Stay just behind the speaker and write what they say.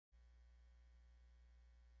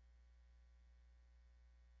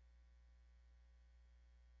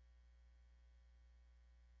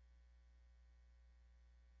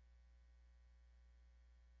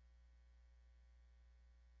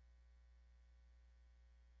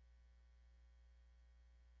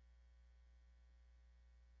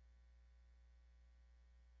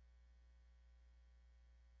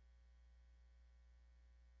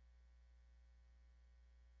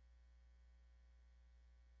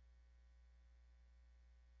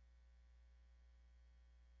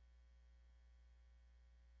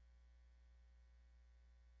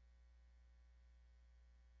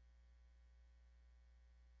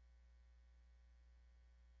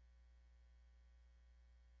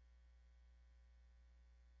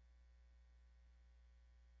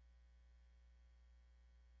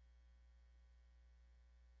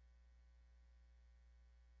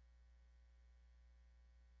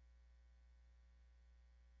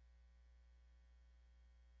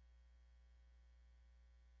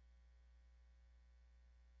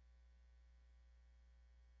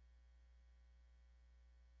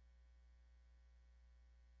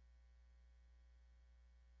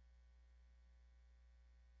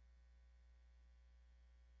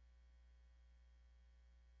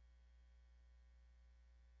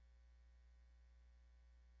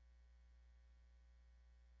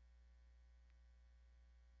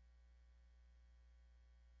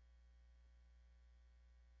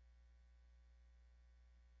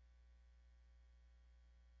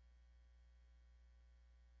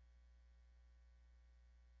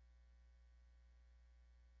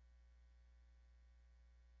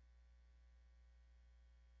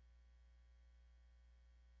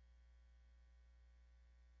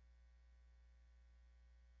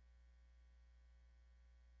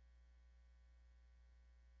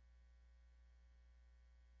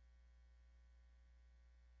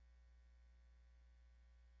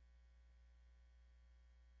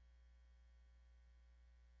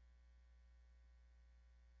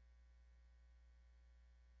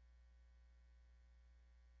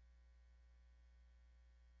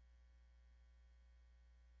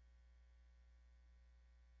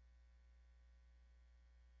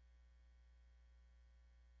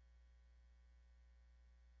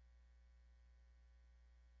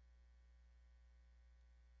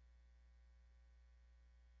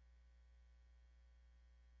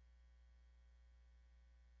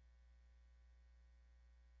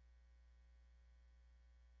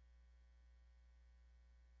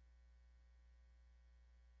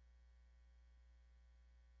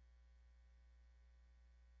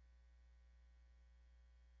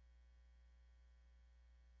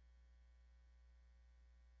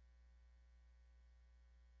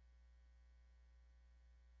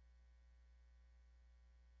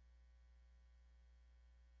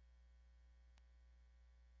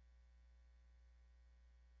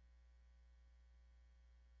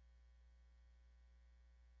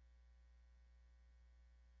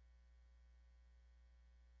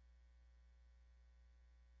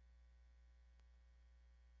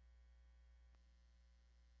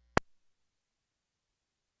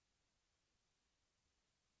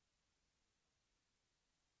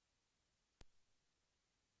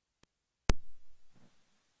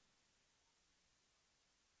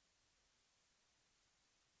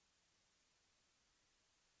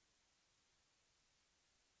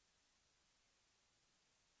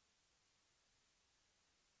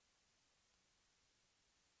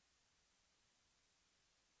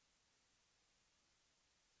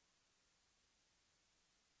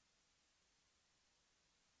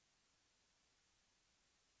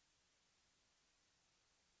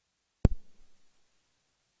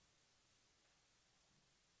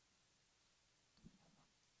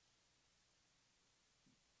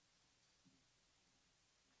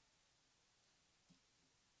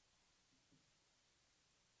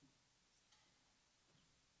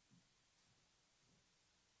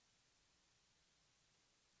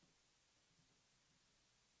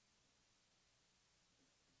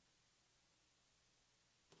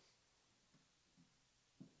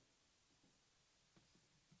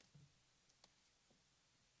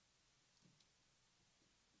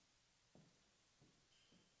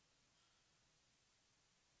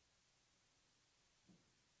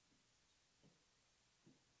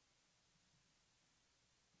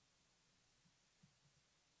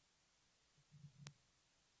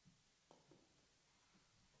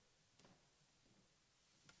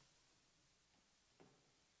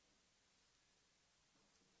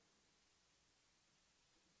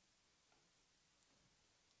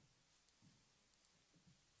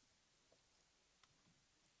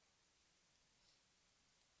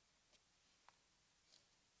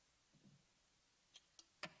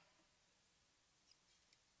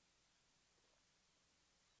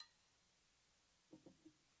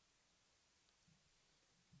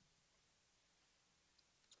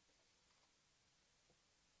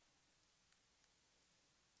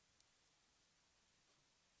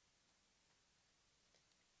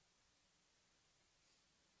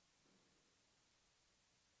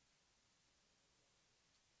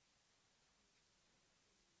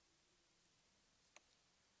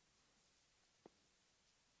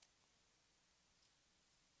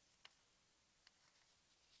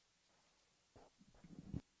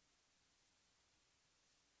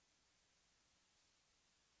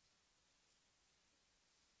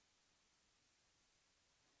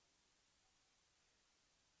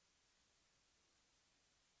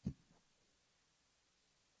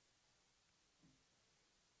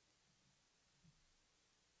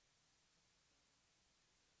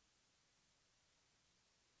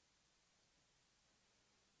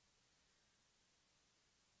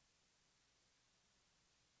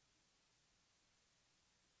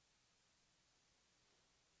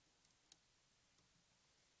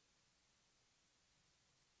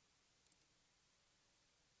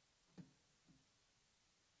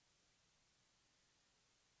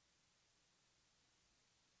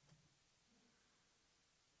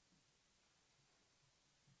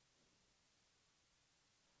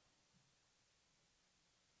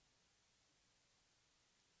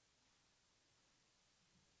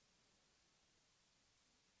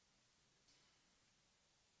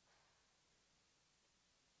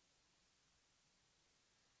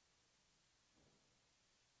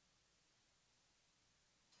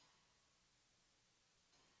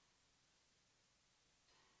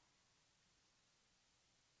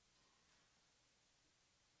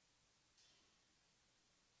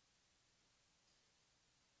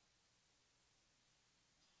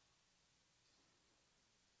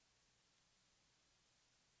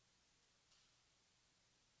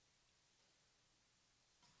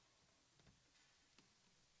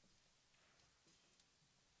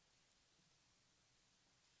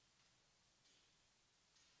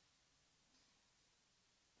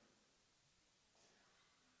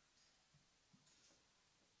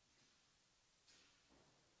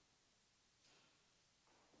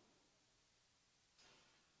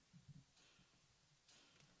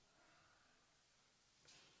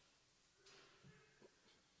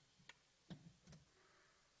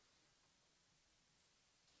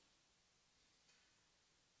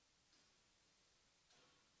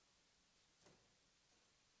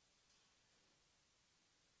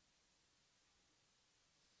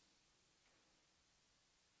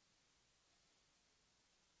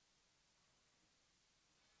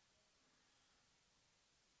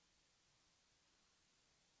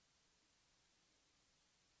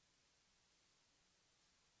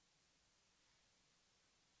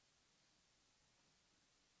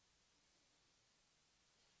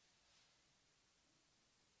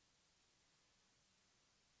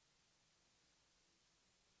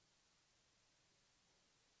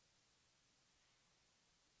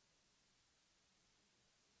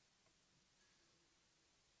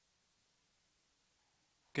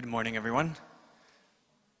Good morning, everyone.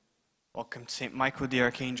 Welcome to St. Michael the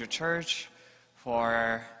Archangel Church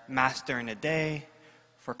for Mass during the day,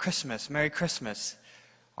 for Christmas. Merry Christmas.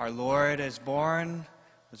 Our Lord was born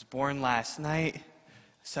last night,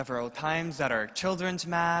 several times at our children's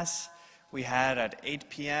Mass. We had at 8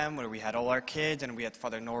 p.m. where we had all our kids, and we had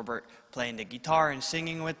Father Norbert playing the guitar and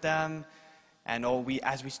singing with them. And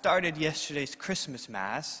as we started yesterday's Christmas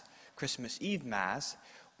Mass, Christmas Eve Mass,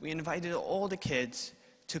 we invited all the kids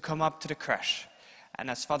to come up to the creche. And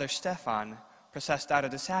as Father Stefan processed out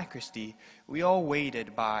of the sacristy, we all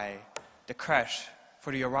waited by the creche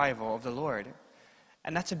for the arrival of the Lord.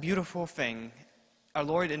 And that's a beautiful thing. Our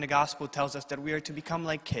Lord in the Gospel tells us that we are to become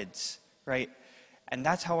like kids, right? And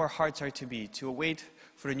that's how our hearts are to be, to await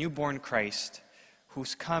for the newborn Christ,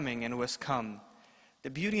 who's coming and who has come. The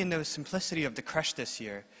beauty and the simplicity of the creche this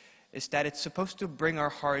year is that it's supposed to bring our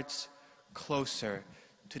hearts closer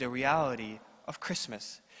to the reality of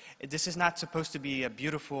Christmas. This is not supposed to be a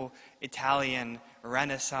beautiful Italian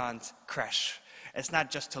Renaissance creche. It's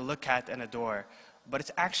not just to look at and adore, but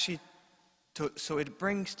it's actually so it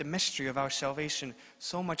brings the mystery of our salvation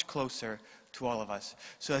so much closer to all of us.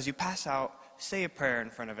 So as you pass out, say a prayer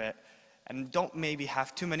in front of it, and don't maybe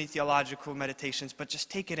have too many theological meditations, but just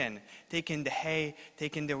take it in. Take in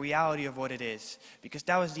the reality of what it is. Because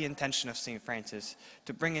that was the intention of St. Francis,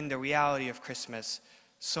 to bring in the reality of Christmas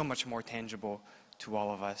so much more tangible to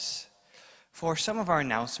all of us. For some of our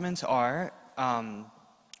announcements are,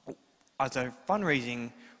 as our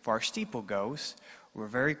fundraising for our steeple goes, we're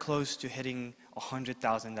very close to hitting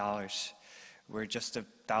 $100,000. We're just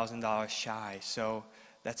 $1,000 shy. So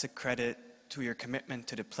that's a credit to your commitment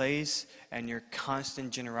to the place and your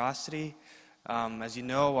constant generosity. As you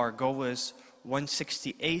know, our goal is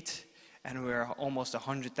 168, and we're almost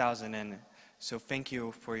 100,000 in. So thank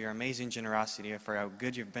you for your amazing generosity, for how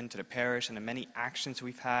good you've been to the parish and the many actions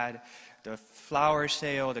we've had. The flower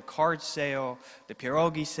sale, the card sale, the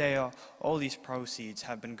pierogi sale, all these proceeds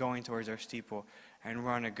have been going towards our steeple, and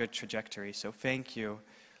we're on a good trajectory. So thank you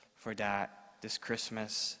for that this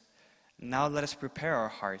Christmas. Now let us prepare our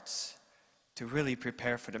hearts to really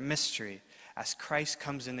prepare for the mystery. As Christ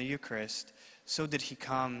comes in the Eucharist, so did he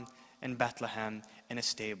come in Bethlehem, in a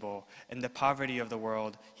stable. In the poverty of the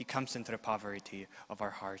world, he comes into the poverty of our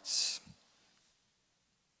hearts.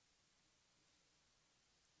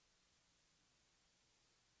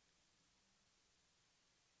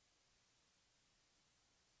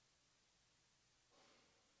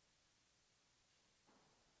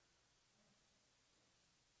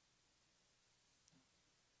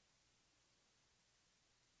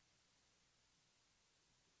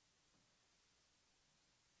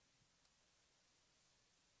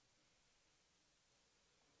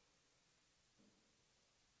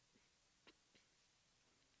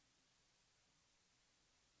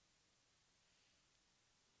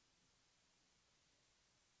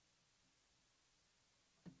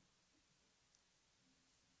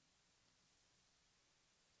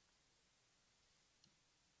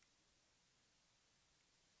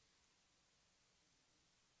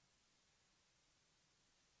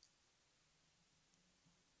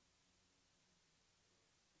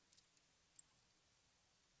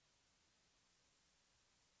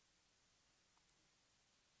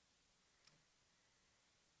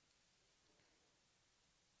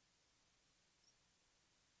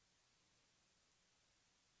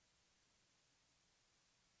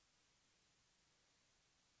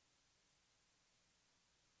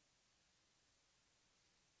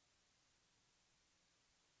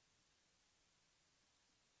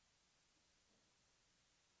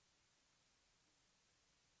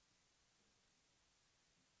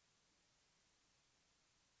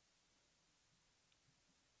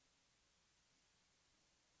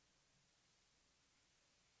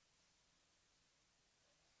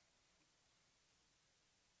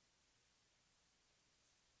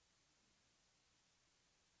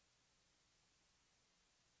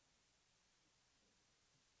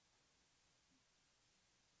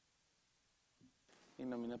 In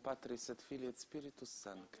nomine Patris et Filii et Spiritus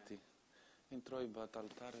Sancti, introibat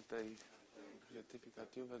altare Dei,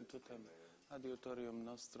 beatificat Juventutem, adiutorium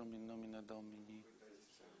nostrum in nomine Domini.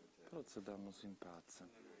 Procedamus in pace.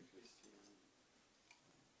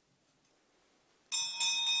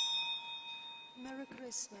 Merry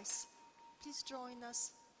Christmas. Please join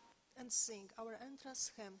us and sing our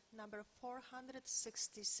entrance hymn number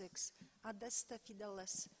 466, Adeste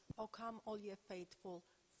Fideles, O come all ye faithful.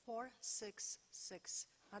 466,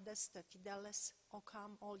 Adeste Fideles, O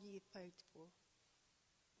come all ye faithful.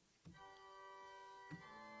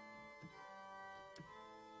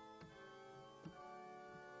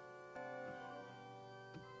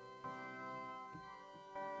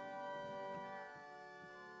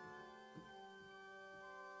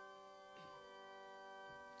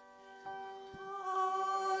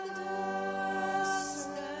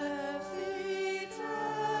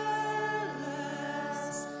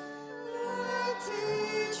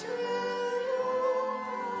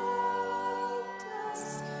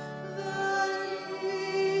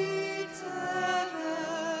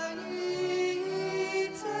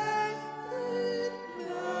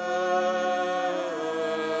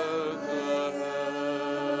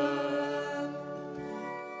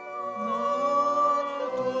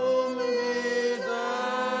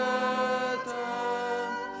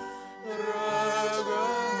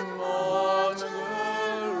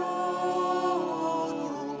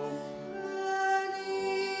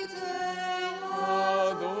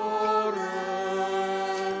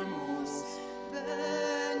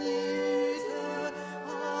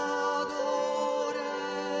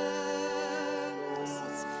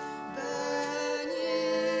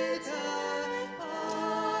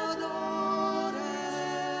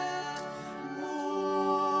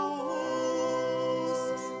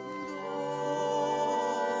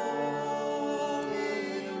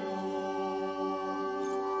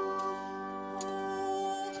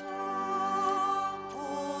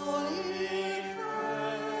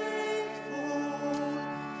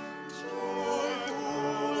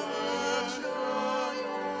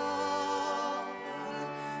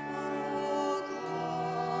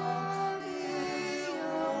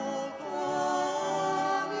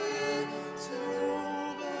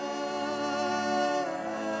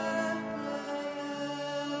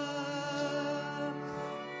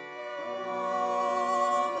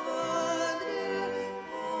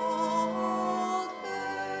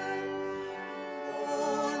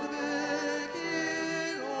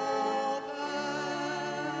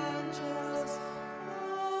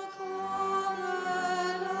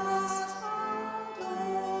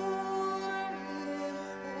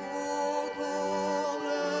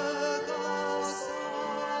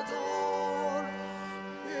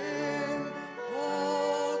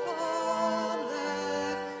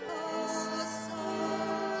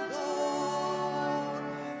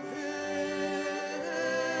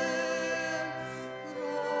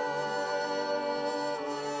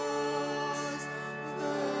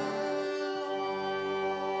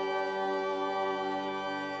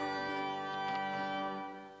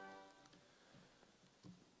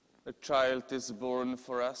 child is born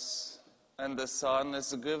for us, and a son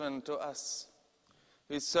is given to us.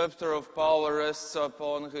 His scepter of power rests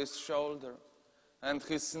upon his shoulder, and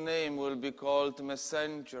his name will be called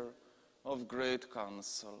Messenger of Great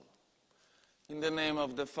Counsel. In the name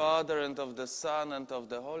of the Father, and of the Son, and of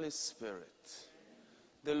the Holy Spirit.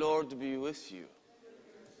 The Lord be with you.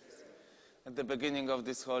 At the beginning of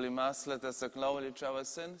this Holy Mass, let us acknowledge our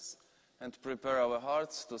sins and prepare our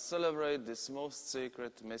hearts to celebrate these most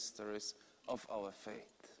sacred mysteries of our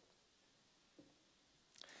faith.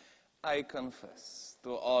 I confess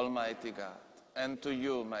to Almighty God and to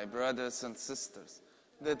you, my brothers and sisters,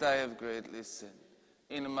 that I have greatly sinned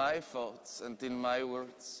in my thoughts and in my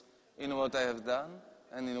words, in what I have done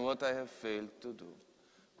and in what I have failed to do.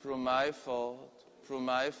 Through my fault, through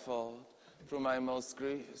my most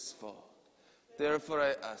grievous fault. Therefore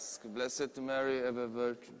I ask, Blessed Mary, ever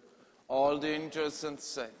Virgin, all the angels and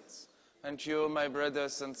saints, and you, my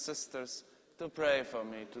brothers and sisters, to pray for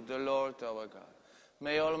me to the Lord our God.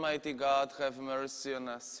 May Almighty God have mercy on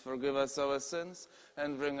us, forgive us our sins,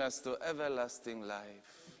 and bring us to everlasting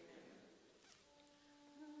life.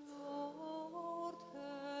 Lord,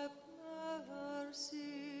 have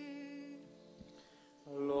mercy.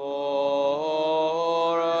 Lord,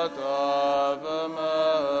 have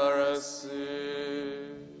mercy.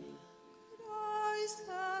 Christ,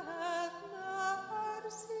 have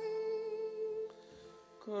mercy.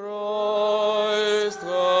 Christ,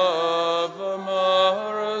 have mercy.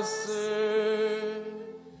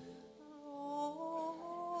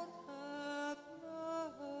 Lord,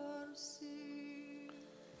 have mercy.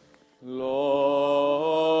 Lord,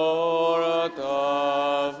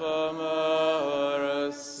 have mercy.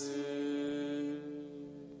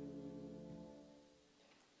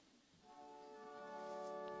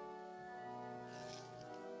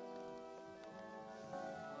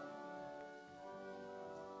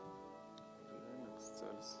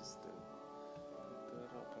 Excelsis Deo,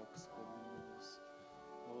 Terra pax hominis,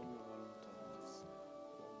 omni voluntatis,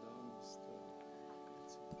 laudamus Deo.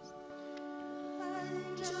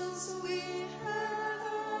 Angels we have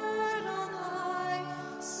heard on high,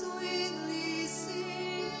 sweetly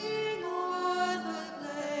sing o'er the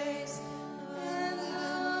place, and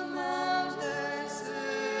the mountains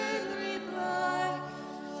every bright,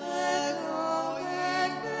 echo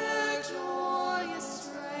back their joyous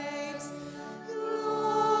strains.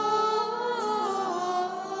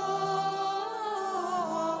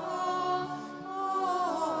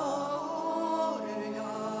 Gloria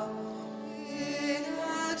in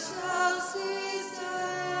excelsis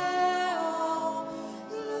Deo,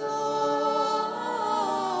 Gloria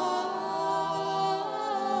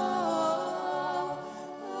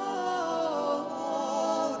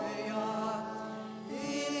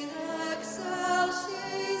in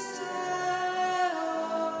excelsis Deo.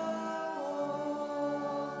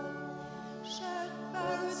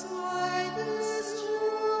 Shepherds, why this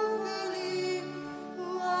jubilee?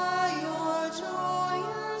 Why your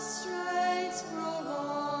joyous strains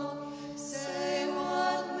prolong? Say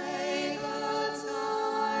what may the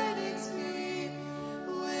tidings be,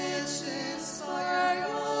 which inspire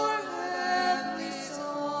your heavenly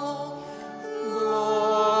song. Gloria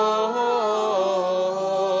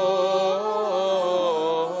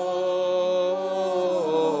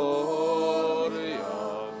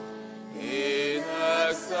in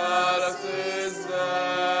excelsis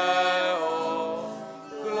Deo.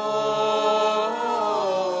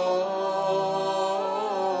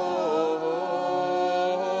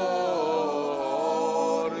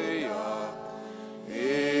 Gloria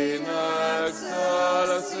in excelsis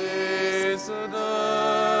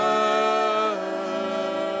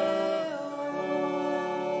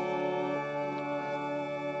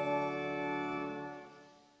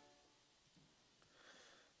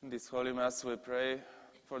In this Holy Mass we pray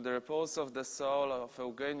for the repose of the soul of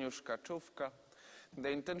Eugeniusz Kaczówka. The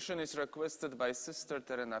intention is requested by Sister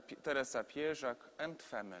Teresa Pierzak and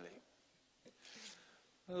family.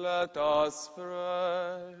 Let us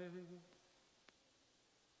pray.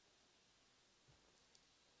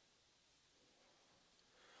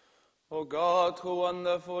 O God, who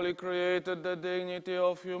wonderfully created the dignity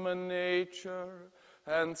of human nature,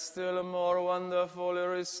 and still more wonderfully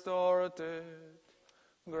restored it,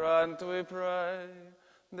 grant, we pray,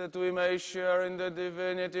 that we may share in the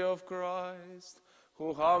divinity of Christ,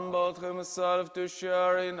 who humbled himself to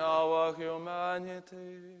share in our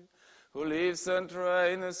humanity, who lives and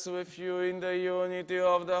reigns with you in the unity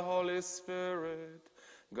of the Holy Spirit,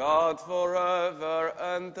 God forever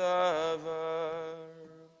and ever.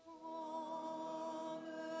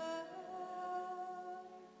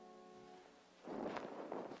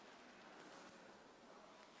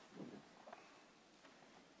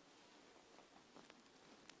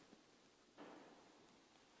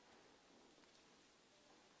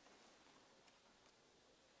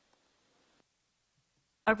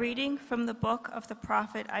 A reading from the book of the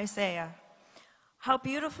prophet Isaiah. How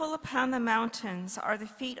beautiful upon the mountains are the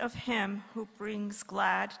feet of him who brings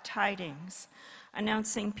glad tidings,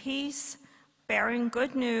 announcing peace, bearing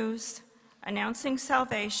good news, announcing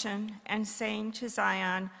salvation, and saying to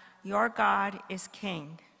Zion, your God is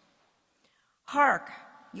King. Hark,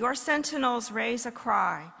 your sentinels raise a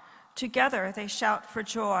cry. Together they shout for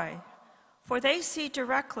joy. For they see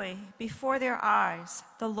directly before their eyes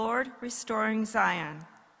the Lord restoring Zion.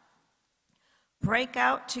 Break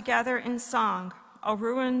out together in song, O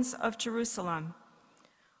ruins of Jerusalem.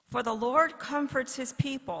 For the Lord comforts his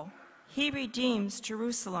people. He redeems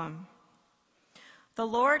Jerusalem. The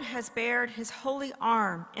Lord has bared his holy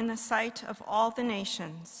arm in the sight of all the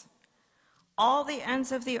nations. All the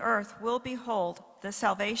ends of the earth will behold the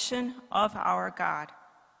salvation of our God.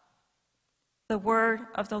 The word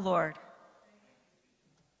of the Lord.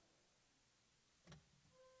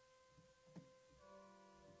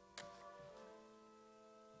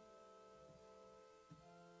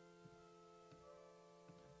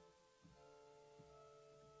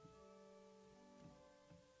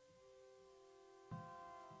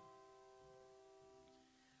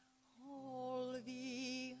 All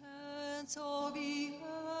the ends of the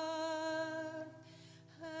earth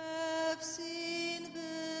have seen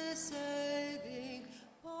the saving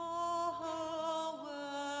power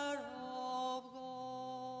of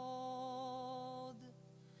God.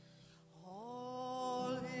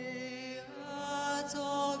 All the ends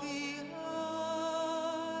of the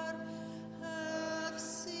earth have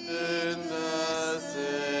seen the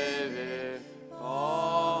saving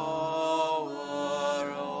power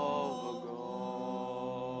of God.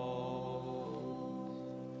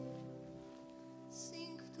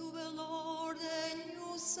 Sing to the Lord a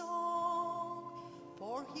new song,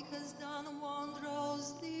 for he has done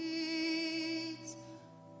wondrous deeds.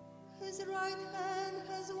 His right hand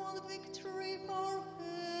has won victory for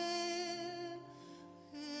him,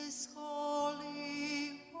 his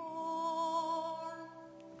holy arm.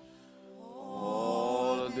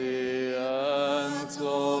 All the ends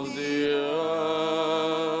of the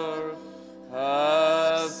earth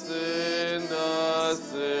have seen the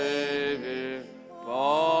saving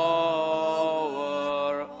power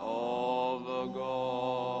of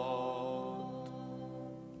God.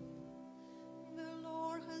 The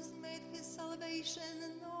Lord has made his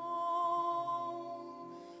salvation known.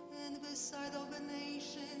 In the sight of the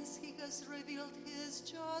nations, he has revealed his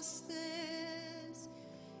justice.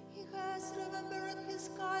 He has remembered his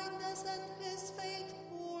kindness and his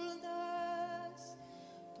faithfulness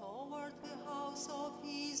toward the house of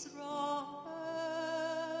Israel.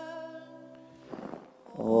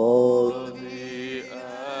 All the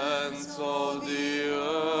ends of the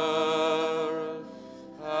earth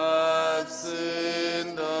have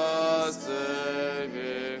seen the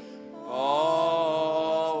saving power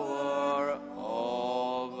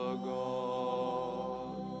of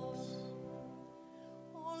God.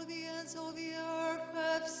 All the ends of the earth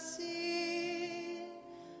have seen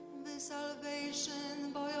the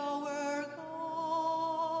salvation by our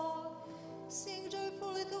God. Sing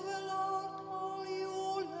joyfully to the Lord, all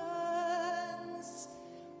you lands.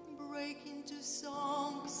 Break into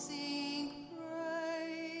song, sing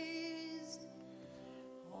praise.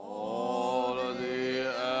 All the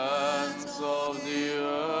ends of the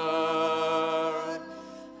earth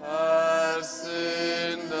have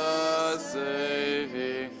seen the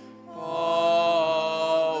saving power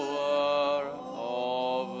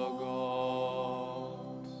of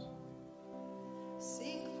God.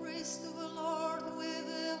 Sing praise to the Lord with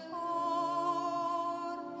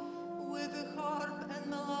the harp and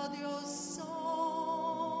melodious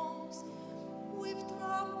songs, with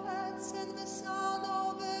trumpets and the sound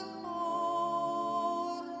of the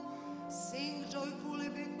horn. Sing joyfully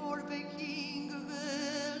before the King,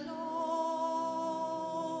 the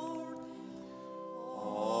Lord.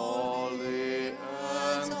 All the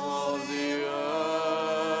ends of the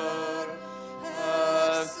earth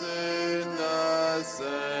have seen the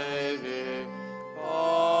saving power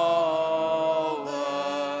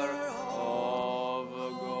of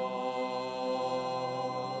God.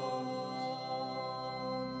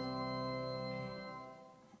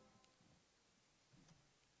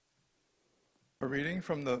 A reading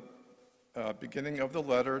from the beginning of the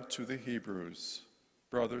letter to the Hebrews.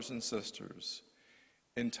 Brothers and sisters,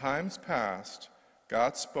 in times past,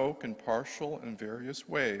 God spoke in partial and various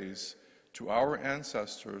ways to our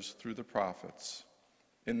ancestors through the prophets.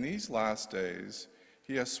 In these last days,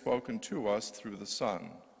 he has spoken to us through the Son,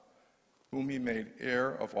 whom he made heir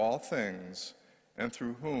of all things, and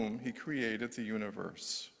through whom he created the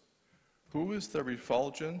universe. Who is the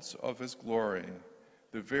refulgence of his glory,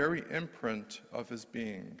 the very imprint of his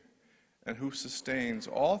being, and who sustains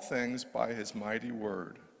all things by his mighty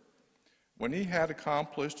word. When he had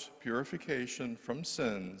accomplished purification from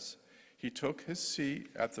sins, he took his seat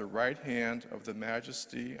at the right hand of the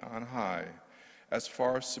Majesty on high, as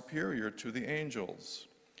far superior to the angels,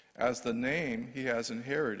 as the name he has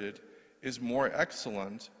inherited is more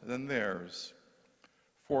excellent than theirs.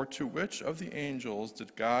 For to which of the angels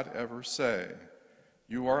did God ever say,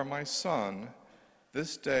 "You are my son,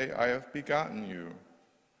 this day I have begotten you"?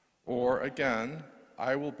 Or again,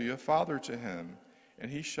 "I will be a father to him,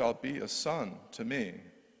 and he shall be a son to me"?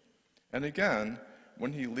 And again,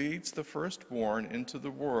 when he leads the firstborn into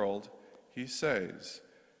the world, he says,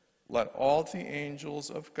 "Let all the angels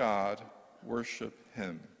of God worship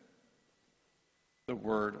him." The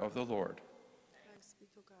word of the Lord. Thanks be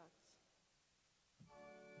to God.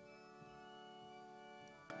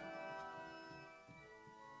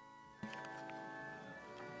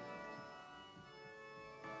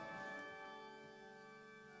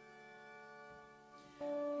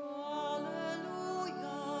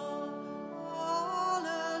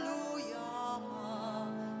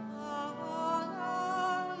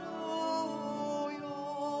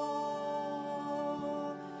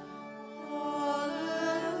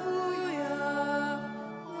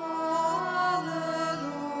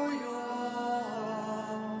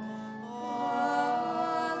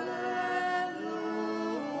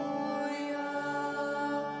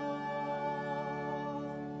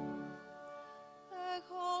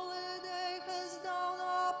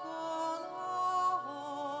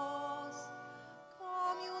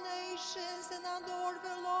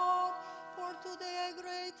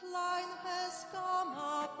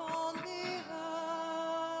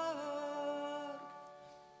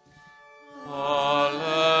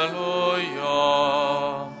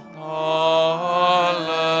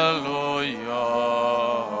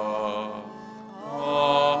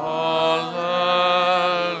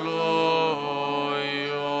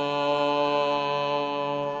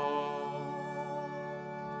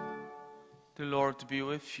 The Lord be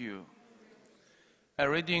with you. A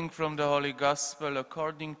reading from the Holy Gospel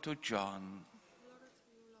according to John.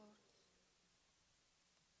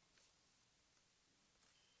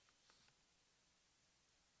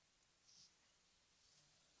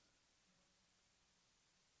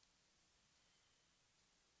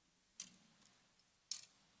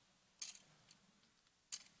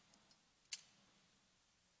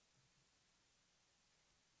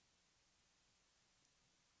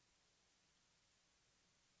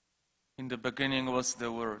 In the beginning was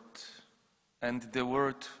the Word, and the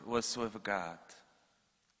Word was with God,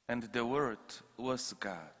 and the Word was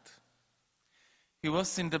God. He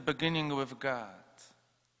was in the beginning with God.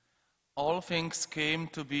 All things came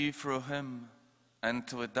to be through him, and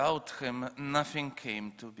without him nothing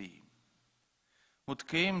came to be. What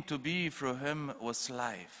came to be through him was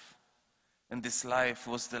life, and this life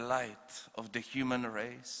was the light of the human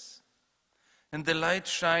race. And the light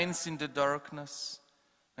shines in the darkness,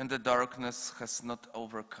 and the darkness has not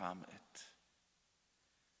overcome it.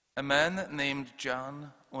 A man named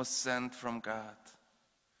John was sent from God.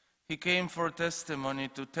 He came for testimony,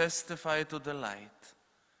 to testify to the light,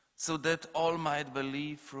 so that all might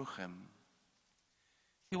believe through him.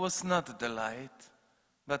 He was not the light,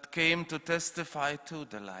 but came to testify to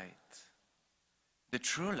the light. The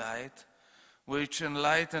true light, which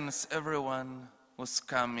enlightens everyone, was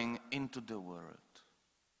coming into the world.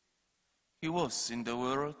 He was in the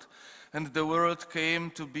world, and the world came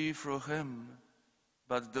to be through him,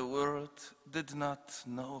 but the world did not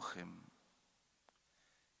know him.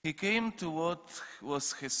 He came to what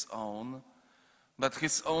was his own, but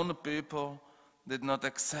his own people did not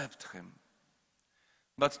accept him.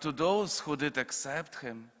 But to those who did accept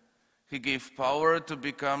him, he gave power to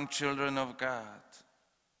become children of God,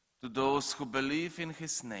 to those who believe in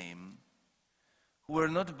his name, who were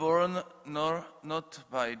not born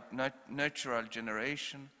not by natural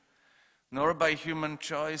generation, nor by human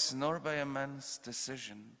choice, nor by a man's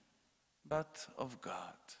decision, but of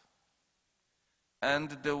God.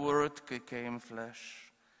 And the Word became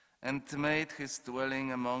flesh, and made his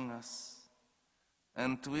dwelling among us.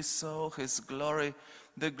 And we saw his glory,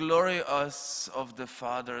 the glory as of the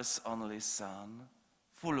Father's only Son,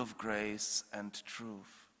 full of grace and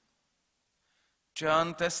truth.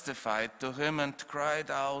 John testified to him and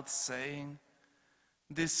cried out, saying,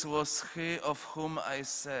 "This was he of whom I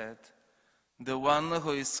said, 'The one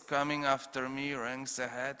who is coming after me ranks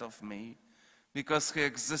ahead of me, because he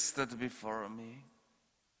existed before me.'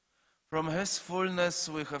 From his fullness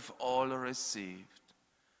we have all received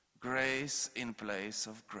grace in place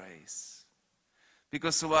of grace.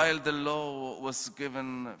 Because while the law was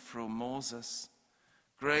given through Moses,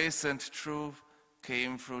 grace and truth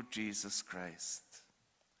came through Jesus Christ.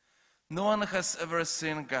 No one has ever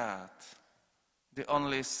seen God, the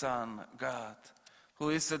only Son, God, who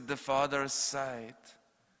is at the Father's side,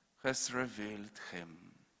 has revealed him.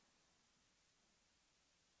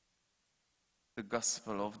 The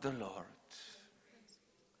Gospel of the Lord.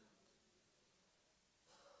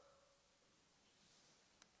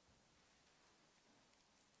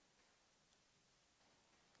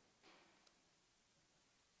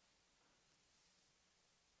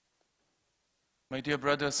 My dear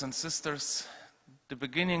brothers and sisters, the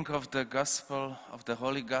beginning of the Gospel, of the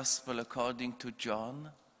Holy Gospel according to John,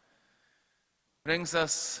 brings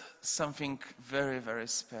us something very, very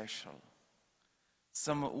special.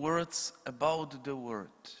 Some words about the Word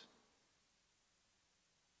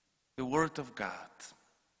of God,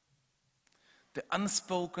 the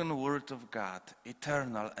unspoken Word of God,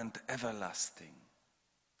 eternal and everlasting,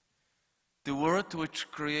 the Word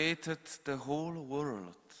which created the whole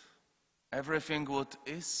world, everything what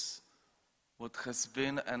is, what has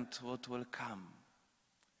been, and what will come.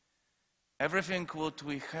 Everything what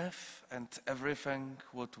we have and everything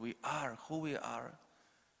what we are, who we are,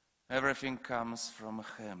 everything comes from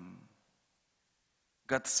Him.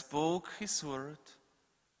 God spoke His word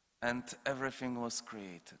and everything was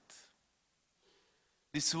created.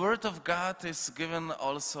 This word of God is given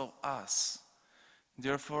also us.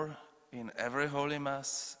 Therefore, in every Holy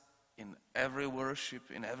Mass, in every worship,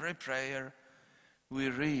 in every prayer, we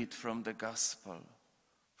read from the Gospel,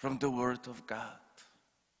 from the Word of God.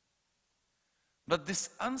 But this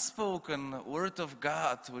unspoken Word of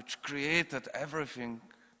God, which created everything,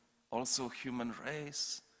 also human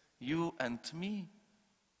race, you and me,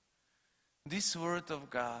 this Word of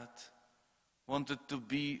God wanted to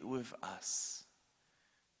be with us,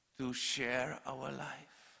 to share our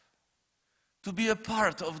life, to be a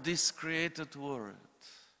part of this created world.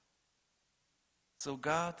 So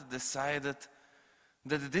God decided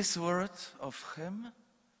that this word of Him,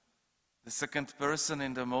 the second person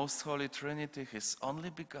in the Most Holy Trinity, His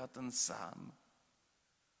only begotten Son,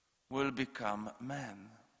 will become man.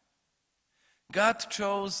 God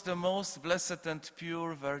chose the most blessed and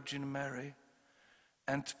pure Virgin Mary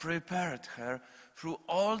and prepared her through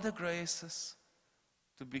all the graces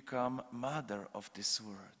to become mother of this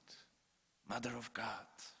word, mother of God.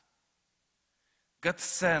 God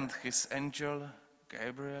sent His angel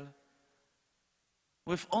Gabriel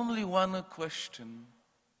with only one question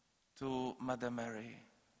to Mother Mary.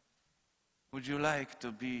 Would you like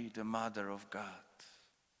to be the mother of God?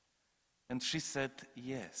 And she said,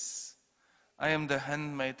 yes, I am the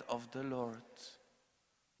handmaid of the Lord.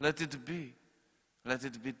 Let it be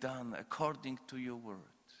done according to your word.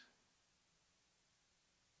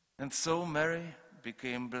 And so Mary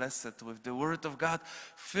became blessed with the word of God,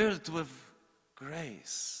 filled with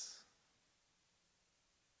grace.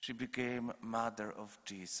 She became mother of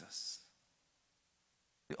Jesus.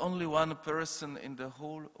 The only one person in the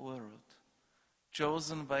whole world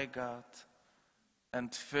chosen by God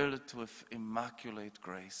and filled with immaculate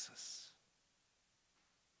graces.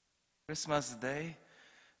 Christmas Day,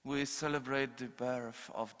 we celebrate the birth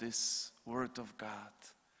of this Word of God.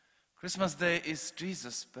 Christmas Day is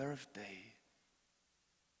Jesus' birthday.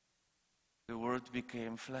 The Word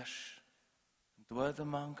became flesh and dwelt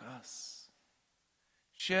among us.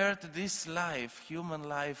 Shared this life, human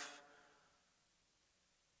life,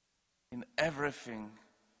 in everything.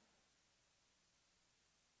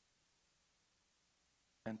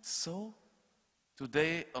 And so,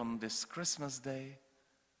 today, on this Christmas Day,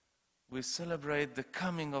 we celebrate the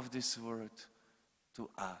coming of this word to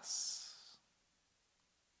us.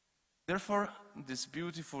 Therefore, this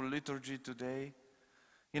beautiful liturgy today,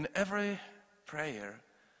 in every prayer,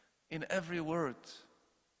 in every word,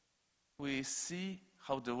 we see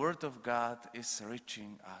how the Word of God is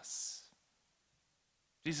reaching us.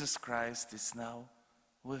 Jesus Christ is now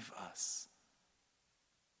with us.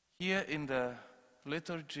 Here in the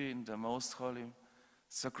liturgy, in the most holy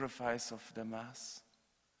sacrifice of the Mass,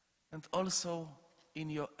 and also in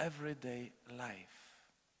your everyday life.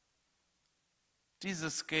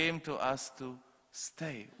 Jesus came to us to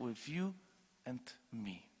stay with you and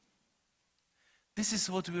me. This is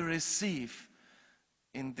what we receive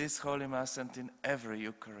in this Holy Mass and in every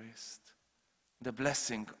Eucharist, the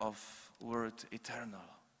blessing of Word eternal,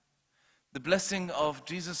 the blessing of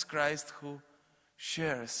Jesus Christ who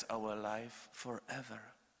shares our life forever.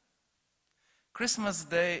 Christmas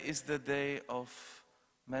Day is the day of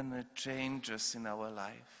many changes in our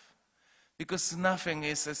life, because nothing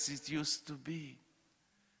is as it used to be.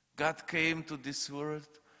 God came to this world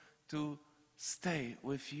to stay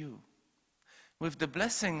with you. With the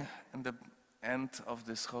blessing and the end of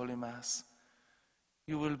this Holy Mass,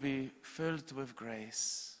 you will be filled with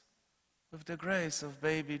the grace of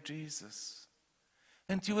baby Jesus.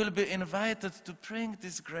 And you will be invited to bring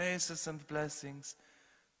these graces and blessings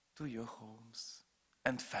to your homes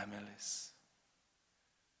and families.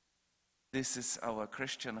 This is our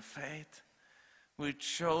Christian faith, which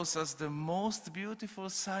shows us the most beautiful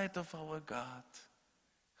side of our God,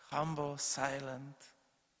 humble, silent.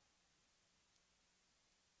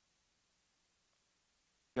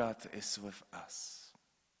 God is with us.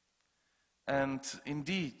 And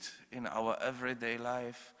indeed, in our everyday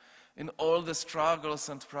life, in all the struggles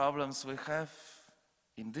and problems we have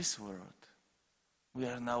in this world, we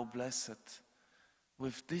are now blessed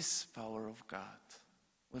with this power of God,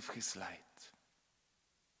 with His light.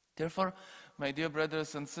 Therefore, my dear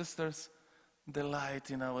brothers and sisters, the light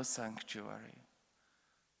in our sanctuary,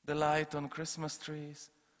 the light on Christmas trees,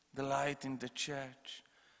 the light in the church,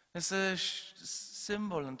 is a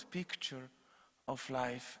symbol and picture of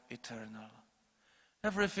life eternal.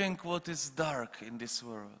 Everything what is dark in this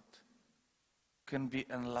world can be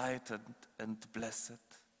enlightened and blessed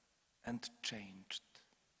and changed.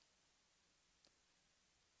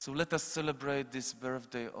 So let us celebrate this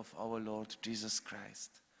birthday of our Lord Jesus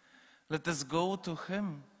Christ. Let us go to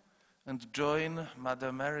Him and join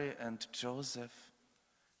Mother Mary and Joseph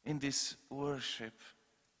in this worship,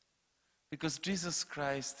 because Jesus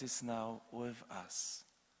Christ is now with us.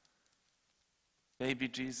 Baby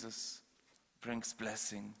Jesus brings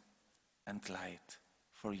blessing and light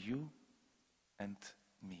for you and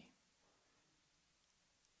me.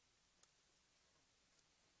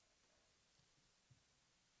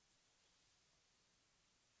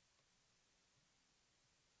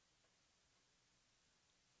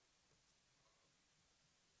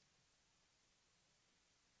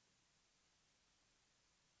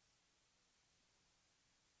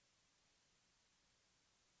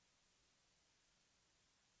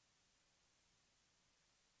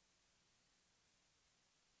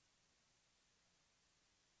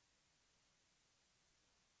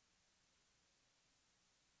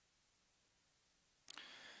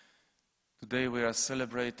 Today we are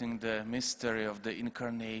celebrating the mystery of the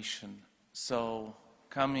Incarnation, so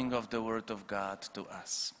coming of the Word of God to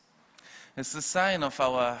us. It's a sign of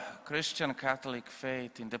our Christian Catholic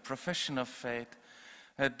faith, in the profession of faith,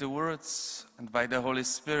 that the words and by the Holy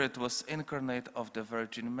Spirit was incarnate of the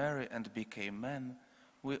Virgin Mary and became man.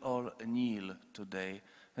 We all kneel today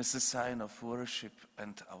as a sign of worship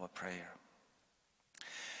and our prayer.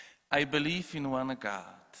 I believe in one God,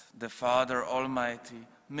 the Father Almighty,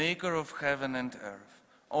 maker of heaven and earth,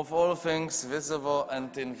 of all things visible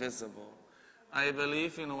and invisible. I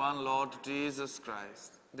believe in one Lord Jesus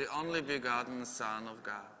Christ, the only begotten Son of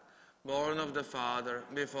God, born of the Father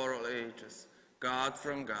before all ages, God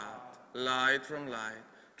from God, light from light,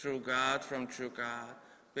 true God from true God,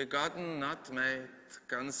 begotten, not made,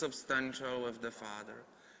 consubstantial with the Father.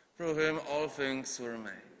 Through Him all things were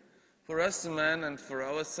made. For us men and for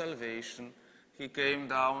our salvation, He came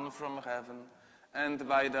down from heaven, and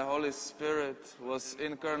by the Holy Spirit was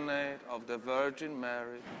incarnate of the Virgin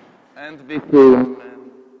Mary and became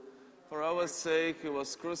man. For our sake He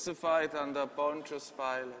was crucified under Pontius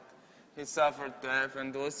Pilate. He suffered death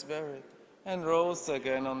and was buried, and rose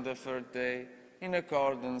again on the third day in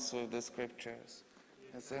accordance with the Scriptures.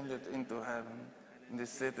 He ascended into heaven and is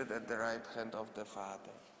seated at the right hand of the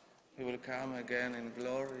Father. He will come again in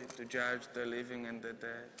glory to judge the living and the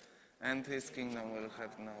dead, and His kingdom will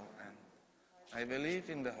have no end. I believe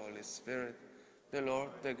in the Holy Spirit, the Lord,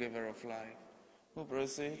 the giver of life, who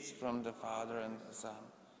proceeds from the Father and the Son,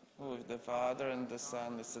 who with the Father and the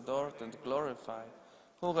Son is adored and glorified,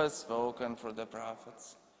 who has spoken through the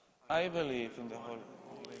prophets. I believe in the Holy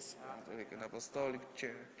Catholic and Apostolic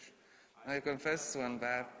Church. I confess one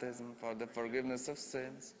baptism for the forgiveness of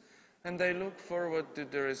sins, and I look forward to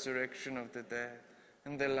the resurrection of the dead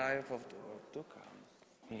and the life of the world to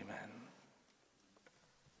come. Amen.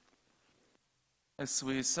 As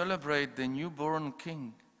we celebrate the newborn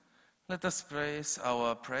King, let us praise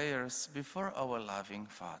our prayers before our loving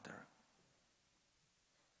Father.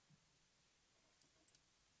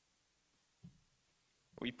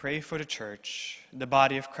 We pray for the Church, the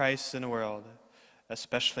body of Christ in the world,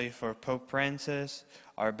 especially for Pope Francis,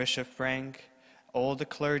 our Bishop Frank, all the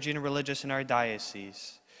clergy and religious in our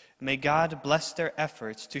diocese. May God bless their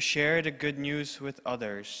efforts to share the good news with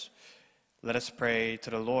others. Let us pray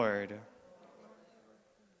to the Lord.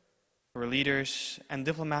 For leaders and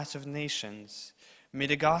diplomats of nations, may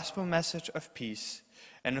the gospel message of peace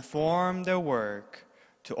inform their work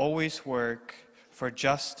to always work for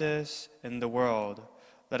justice in the world,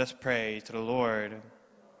 let us pray to the Lord.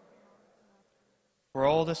 For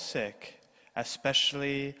all the sick,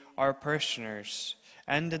 especially our parishioners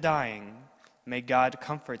and the dying, may God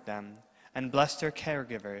comfort them and bless their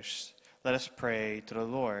caregivers. Let us pray to the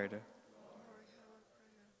Lord.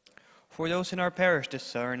 For those in our parish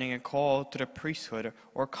discerning a call to the priesthood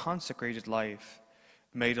or consecrated life,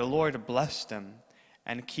 may the Lord bless them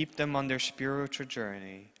and keep them on their spiritual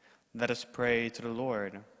journey. Let us pray to the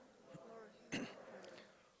Lord.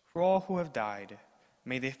 For all who have died,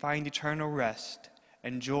 may they find eternal rest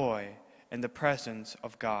and joy in the presence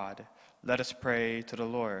of God. Let us pray to the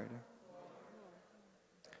Lord.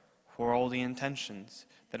 For all the intentions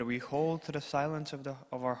that we hold to the silence of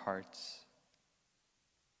our hearts.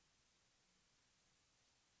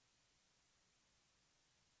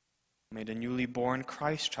 May the newly born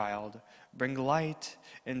Christ child bring light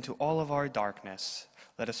into all of our darkness.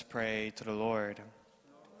 Let us pray to the Lord.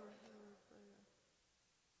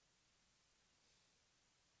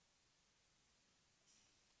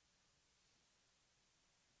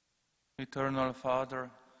 Eternal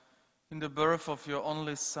Father, in the birth of your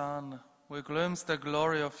only Son, we glimpse the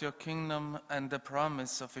glory of your kingdom and the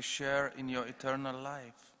promise of a share in your eternal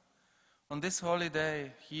life. On this holy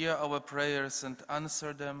day, hear our prayers and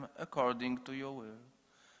answer them according to your will.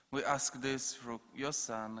 We ask this through your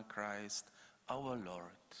Son, Christ, our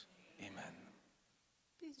Lord. Amen.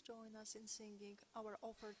 Please join us in singing our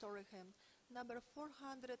offertory hymn, number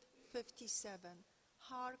 457.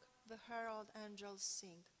 Hark the herald angels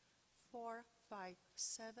sing. 4, 5,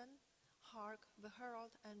 7. Hark the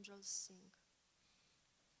herald angels sing.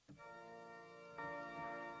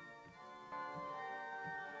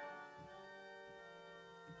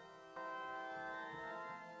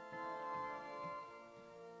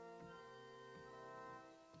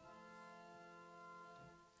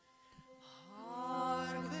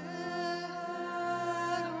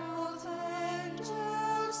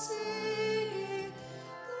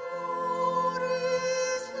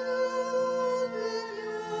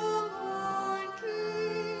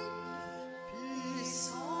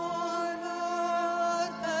 Peace on earth.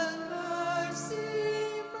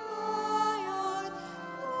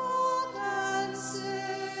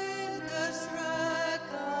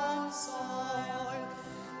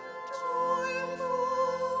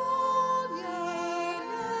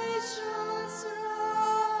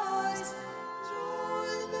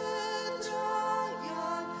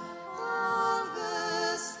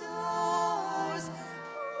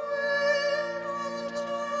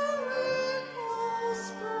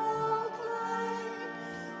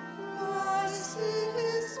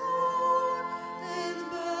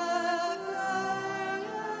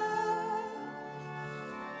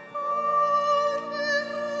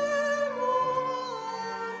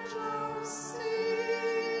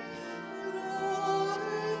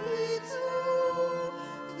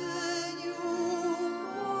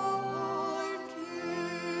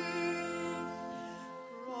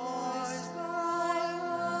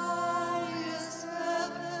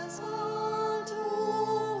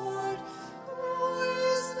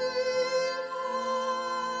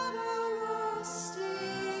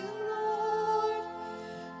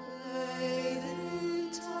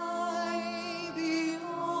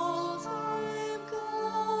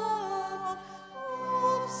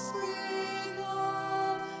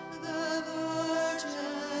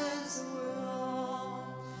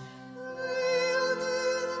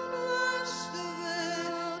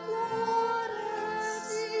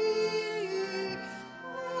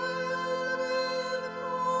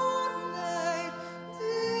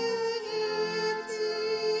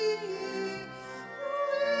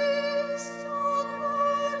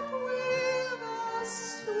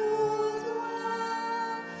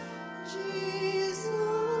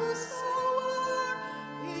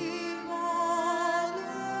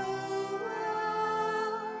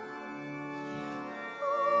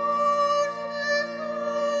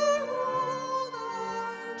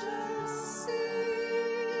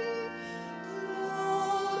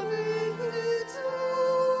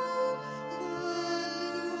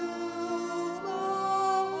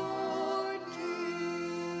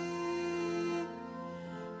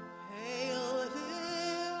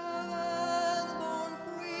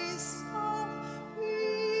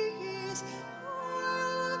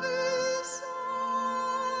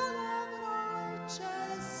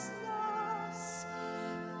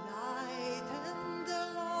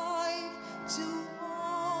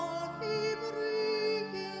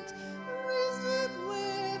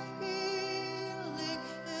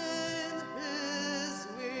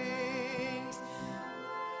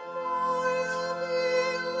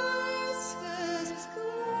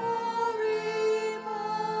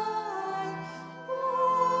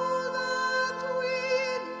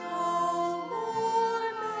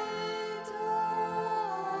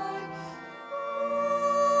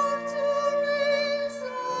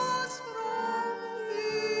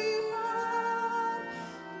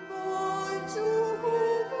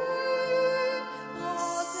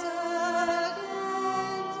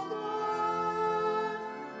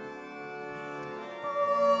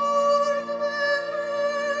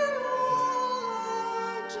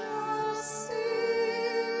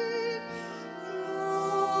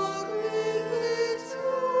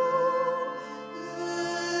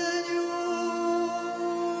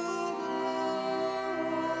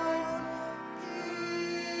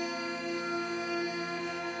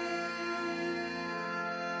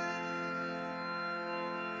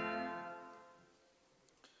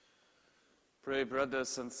 Pray,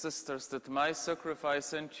 brothers and sisters, that my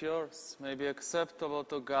sacrifice and yours may be acceptable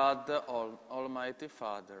to God, the Almighty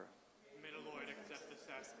Father. May the Lord accept the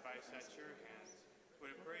sacrifice at your hands for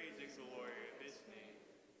the praise and glory of his name,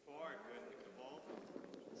 for our good and the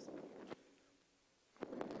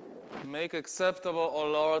all. Make acceptable, O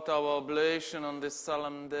Lord, our oblation on this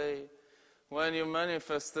solemn day, when you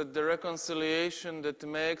manifested the reconciliation that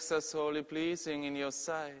makes us wholly pleasing in your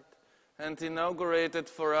sight, and inaugurated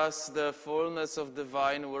for us the fullness of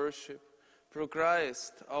divine worship, through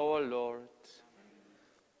Christ our Lord.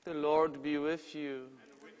 The Lord be with you.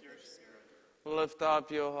 And with your spirit, Lift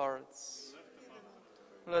up your hearts.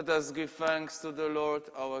 Let us give thanks to the Lord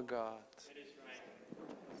our God.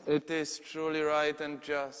 It is truly right and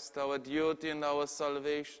just, our duty and our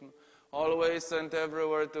salvation, always and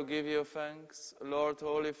everywhere to give you thanks, Lord,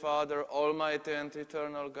 Holy Father, Almighty and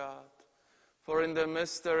Eternal God. For in the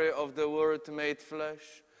mystery of the Word made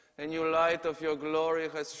flesh, a new light of your glory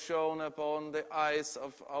has shone upon the eyes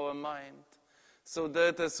of our mind, so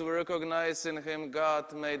that as we recognize in him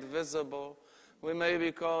God made visible, we may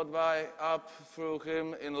be caught up through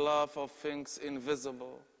him in love of things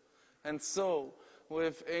invisible. And so,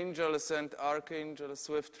 with angels and archangels,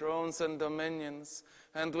 with thrones and dominions,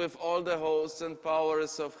 and with all the hosts and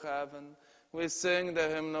powers of heaven, we sing the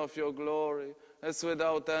hymn of your glory, as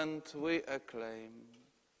without end we acclaim.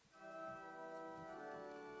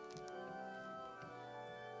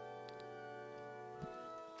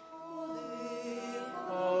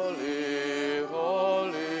 Holy,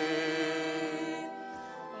 holy,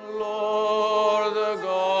 Lord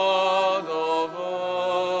God of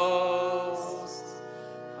hosts,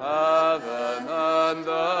 heaven and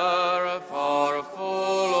earth are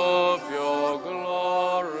full of your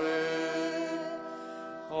glory.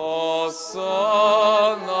 Hosanna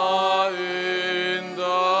in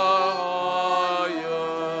the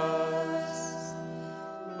highest.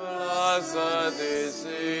 Blessed is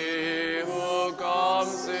he who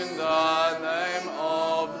comes in the name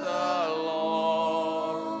of the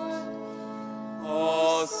Lord.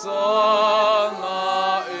 Hosanna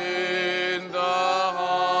in the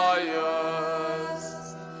highest.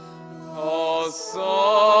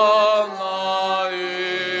 Hosanna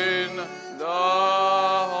in the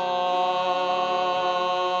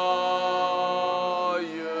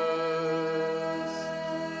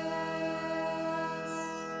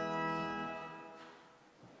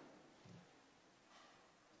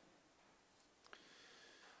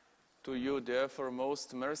To you, therefore,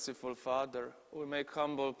 most merciful Father, we make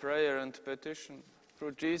humble prayer and petition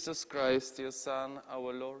through Jesus Christ, your Son,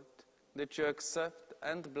 our Lord, that you accept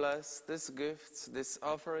and bless these gifts, these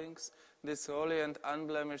offerings, these holy and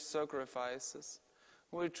unblemished sacrifices,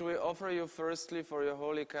 which we offer you firstly for your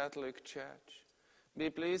holy Catholic Church. Be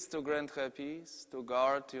pleased to grant her peace, to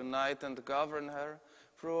guard, unite, and govern her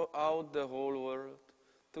throughout the whole world,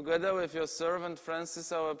 together with your servant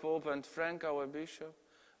Francis our Pope and Frank our Bishop,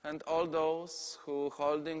 and all those who,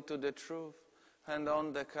 holding to the truth, hand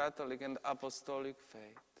on the Catholic and Apostolic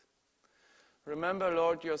faith. Remember,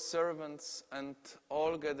 Lord, your servants and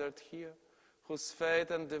all gathered here, whose faith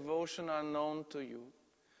and devotion are known to you.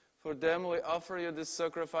 For them we offer you the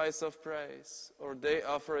sacrifice of praise, or they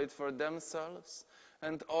offer it for themselves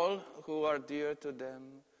and all who are dear to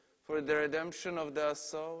them, for the redemption of their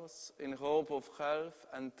souls, in hope of health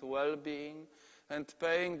and well-being, and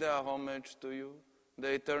paying their homage to you,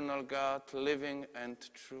 the eternal God, living and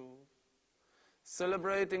true.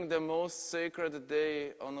 Celebrating the most sacred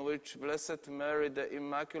day on which Blessed Mary, the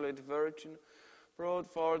Immaculate Virgin, brought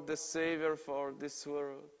forth the Savior for this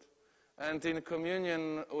world, and in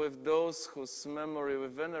communion with those whose memory we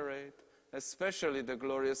venerate, especially the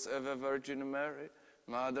glorious Ever Virgin Mary,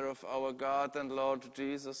 Mother of our God and Lord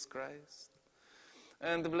Jesus Christ,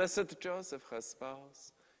 and Blessed Joseph, her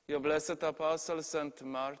spouse, your blessed apostles and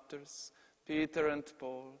martyrs, Peter and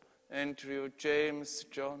Paul, Andrew, James,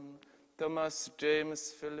 John, Thomas, James,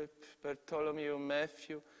 Philip, Bartholomew,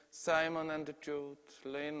 Matthew, Simon and Jude,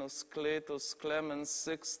 Linus, Cletus, Clemens,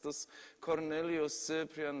 Sixtus, Cornelius,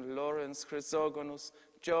 Cyprian, Lawrence, Chrysogonus,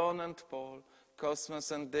 John and Paul,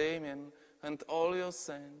 Cosmas and Damian, and all your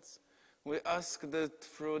saints. We ask that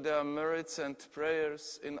through their merits and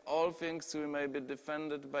prayers, in all things we may be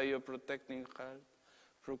defended by your protecting help.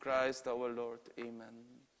 Through Christ our Lord. Amen.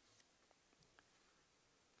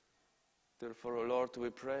 Therefore, O Lord, we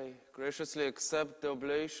pray, graciously accept the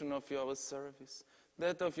oblation of your service,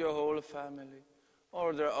 that of your whole family.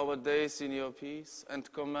 Order our days in your peace,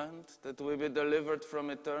 and command that we be delivered from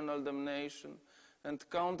eternal damnation, and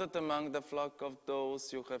counted among the flock of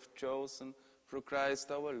those you have chosen, through Christ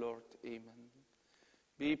our Lord. Amen.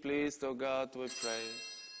 Be pleased, O God, we pray,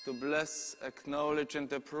 to bless, acknowledge,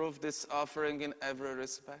 and approve this offering in every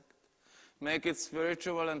respect. Make it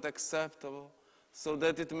spiritual and acceptable, so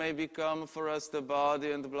that it may become for us the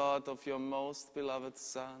body and blood of your most beloved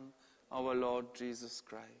Son, our Lord Jesus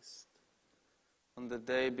Christ. On the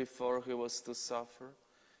day before he was to suffer,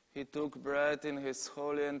 he took bread in his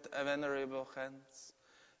holy and venerable hands,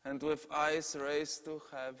 and with eyes raised to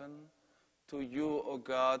heaven, to you, O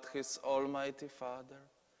God, his almighty Father,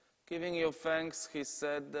 giving you thanks, he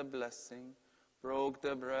said the blessing, broke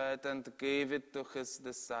the bread, and gave it to his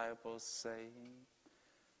disciples, saying,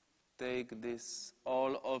 "Take this,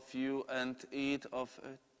 all of you, and eat of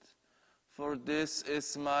it, for this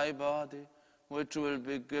is my body, which will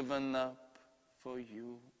be given up for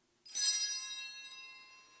you."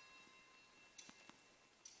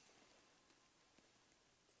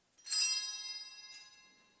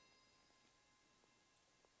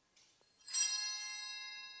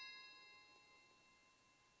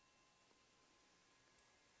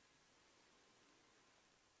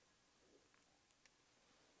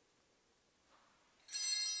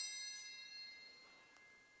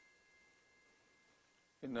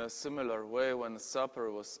 In a similar way, when supper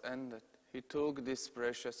was ended, he took this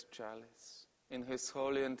precious chalice in his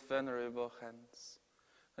holy and venerable hands,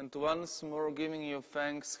 and once more giving you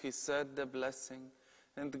thanks, he said the blessing,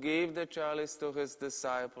 and gave the chalice to his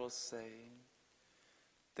disciples, saying,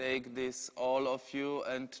 "Take this, all of you,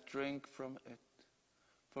 and drink from it.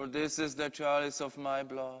 For this is the chalice of my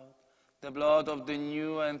blood, the blood of the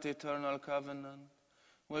new and eternal covenant,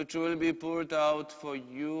 which will be poured out for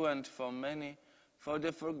you and for many, for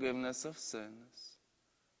the forgiveness of sins.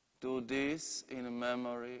 Do this in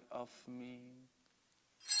memory of me."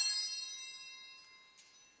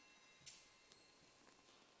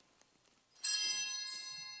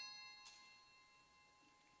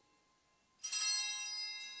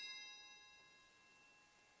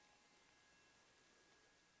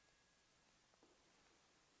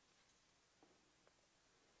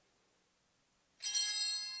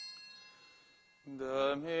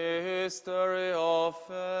 The mystery of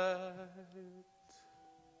faith.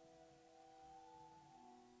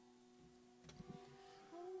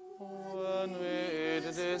 When we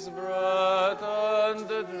eat this bread and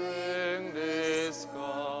drink this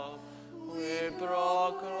cup, we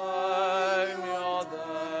proclaim your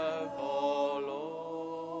death, O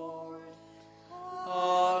Lord,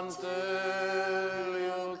 until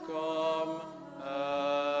you come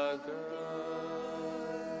again.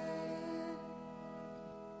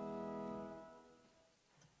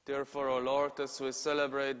 Therefore, O Lord, as we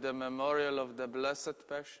celebrate the memorial of the Blessed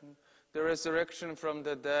Passion, the resurrection from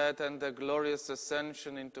the dead, and the glorious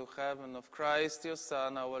ascension into heaven of Christ, your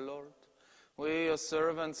Son, our Lord, we, your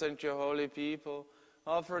servants and your holy people,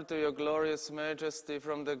 offer to your glorious majesty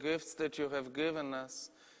from the gifts that you have given us,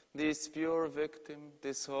 this pure victim,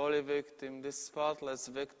 this holy victim, this spotless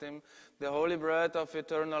victim, the holy bread of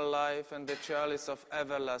eternal life and the chalice of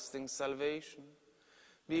everlasting salvation.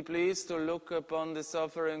 Be pleased to look upon these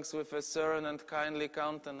offerings with a serene and kindly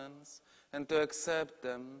countenance, and to accept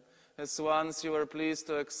them, as once you were pleased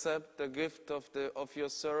to accept the gift of your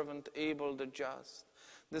servant Abel the just,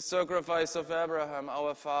 the sacrifice of Abraham,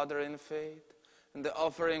 our father in faith, and the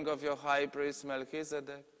offering of your high priest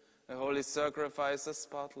Melchizedek, a holy sacrifice, a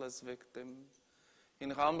spotless victim.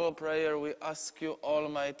 In humble prayer we ask you,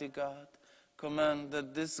 Almighty God, command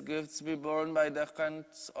that these gifts be borne by the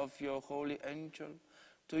hands of your holy angel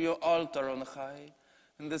to your altar on high,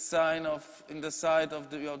 in the sight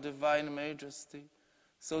of your divine majesty,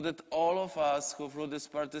 so that all of us who through this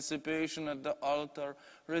participation at the altar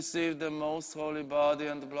receive the most holy body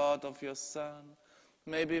and blood of your Son,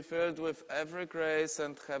 may be filled with every grace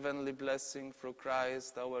and heavenly blessing through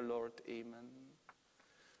Christ our Lord. Amen.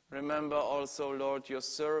 Remember also, Lord, your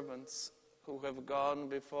servants who have gone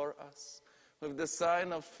before us with the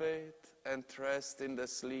sign of faith, and rest in the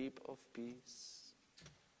sleep of peace.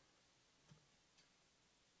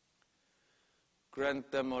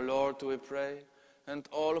 Grant them, O Lord, we pray, and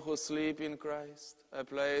all who sleep in Christ, a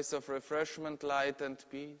place of refreshment, light, and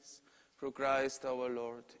peace, through Christ our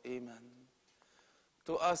Lord. Amen.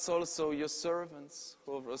 To us also, your servants,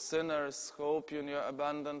 who for sinners hope in your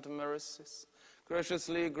abundant mercies,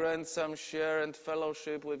 graciously grant some share and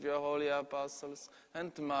fellowship with your holy apostles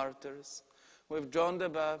and martyrs, with John the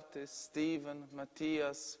Baptist, Stephen,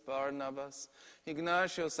 Matthias, Barnabas,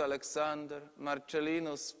 Ignatius, Alexander,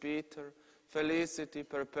 Marcellinus, Peter, Felicity,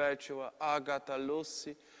 Perpetua, Agatha,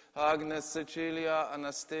 Lucy, Agnes, Cecilia,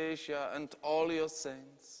 Anastasia, and all your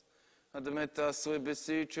saints. Admit us, we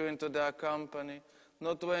beseech you, into their company,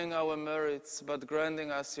 not weighing our merits, but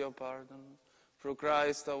granting us your pardon. Through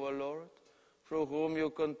Christ our Lord, through whom you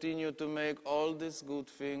continue to make all these good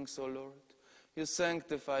things, O Lord. You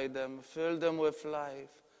sanctify them, fill them with life,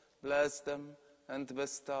 bless them, and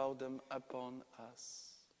bestow them upon us.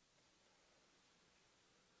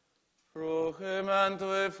 Through him and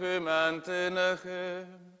with him and in him,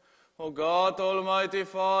 O God, Almighty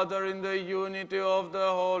Father, in the unity of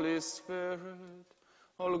the Holy Spirit,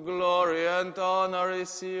 all glory and honor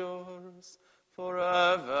is yours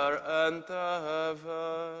forever and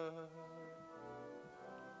ever.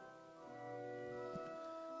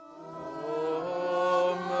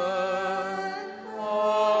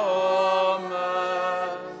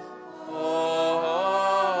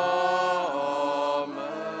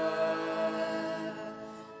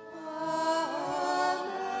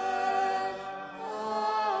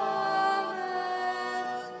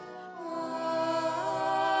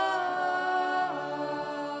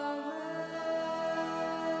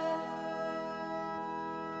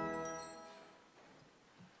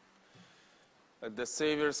 At the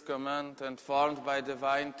Savior's command and formed by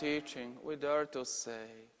divine teaching, we dare to say,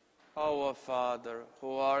 Our Father,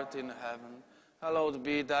 who art in heaven, hallowed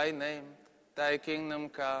be thy name. Thy kingdom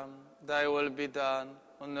come, thy will be done,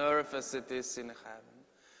 on earth as it is in heaven.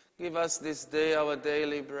 Give us this day our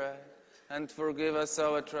daily bread, and forgive us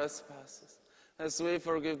our trespasses, as we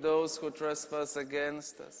forgive those who trespass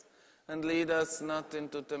against us. And lead us not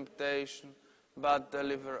into temptation, but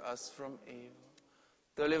deliver us from evil.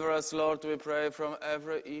 Deliver us, Lord, we pray, from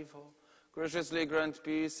every evil. Graciously grant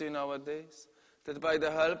peace in our days, that by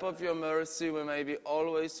the help of your mercy we may be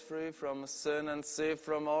always free from sin and safe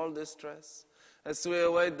from all distress, as we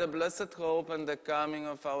await the blessed hope and the coming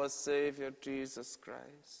of our Savior, Jesus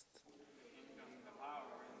Christ. The kingdom, the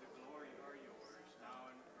power, and the glory are yours, now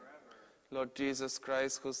and forever. Lord Jesus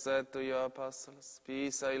Christ, who said to your apostles,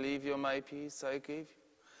 Peace I leave you, my peace I give you.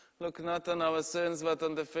 Look not on our sins, but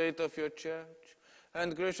on the faith of your church,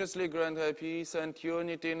 and graciously grant her peace and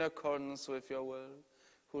unity in accordance with your will,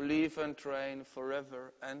 who live and reign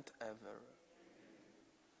forever and ever.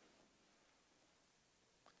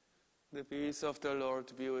 The peace of the Lord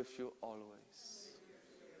be with you always.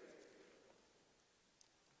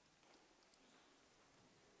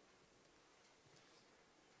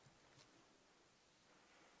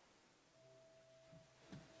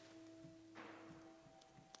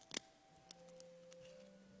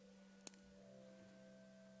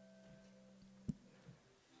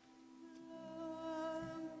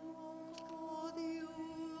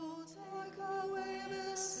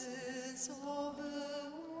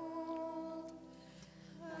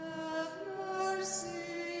 Have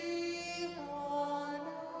mercy on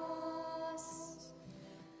us.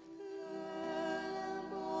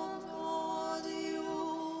 Lamb of God,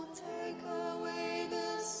 you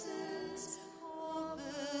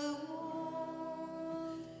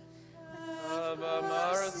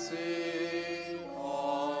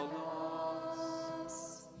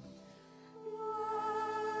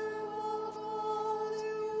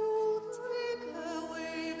take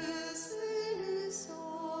away the sins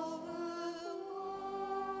of the world.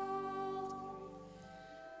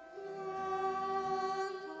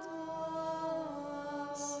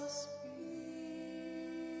 Grant us peace.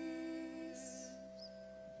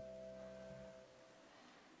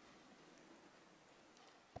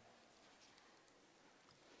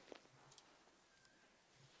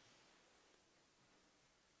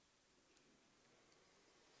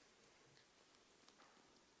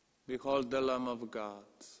 Behold the Lamb of God.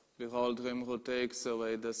 Behold him who takes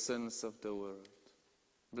away the sins of the world.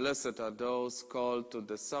 Blessed are those called to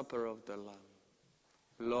the supper of the Lamb.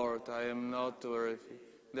 Lord, I am not worthy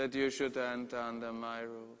that you should enter under my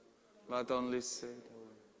roof, but only say the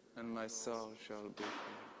word, and my soul shall be healed.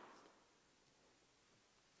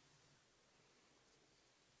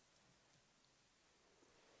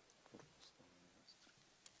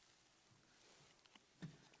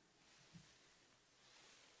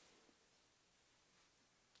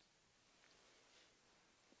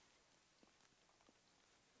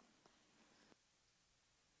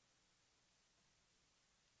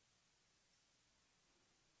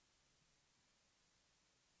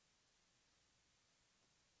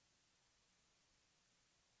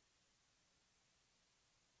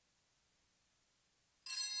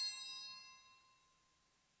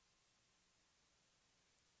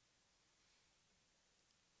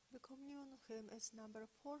 The communion hymn is number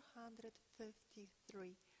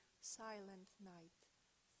 453, Silent Night.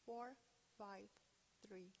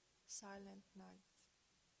 453, Silent Night.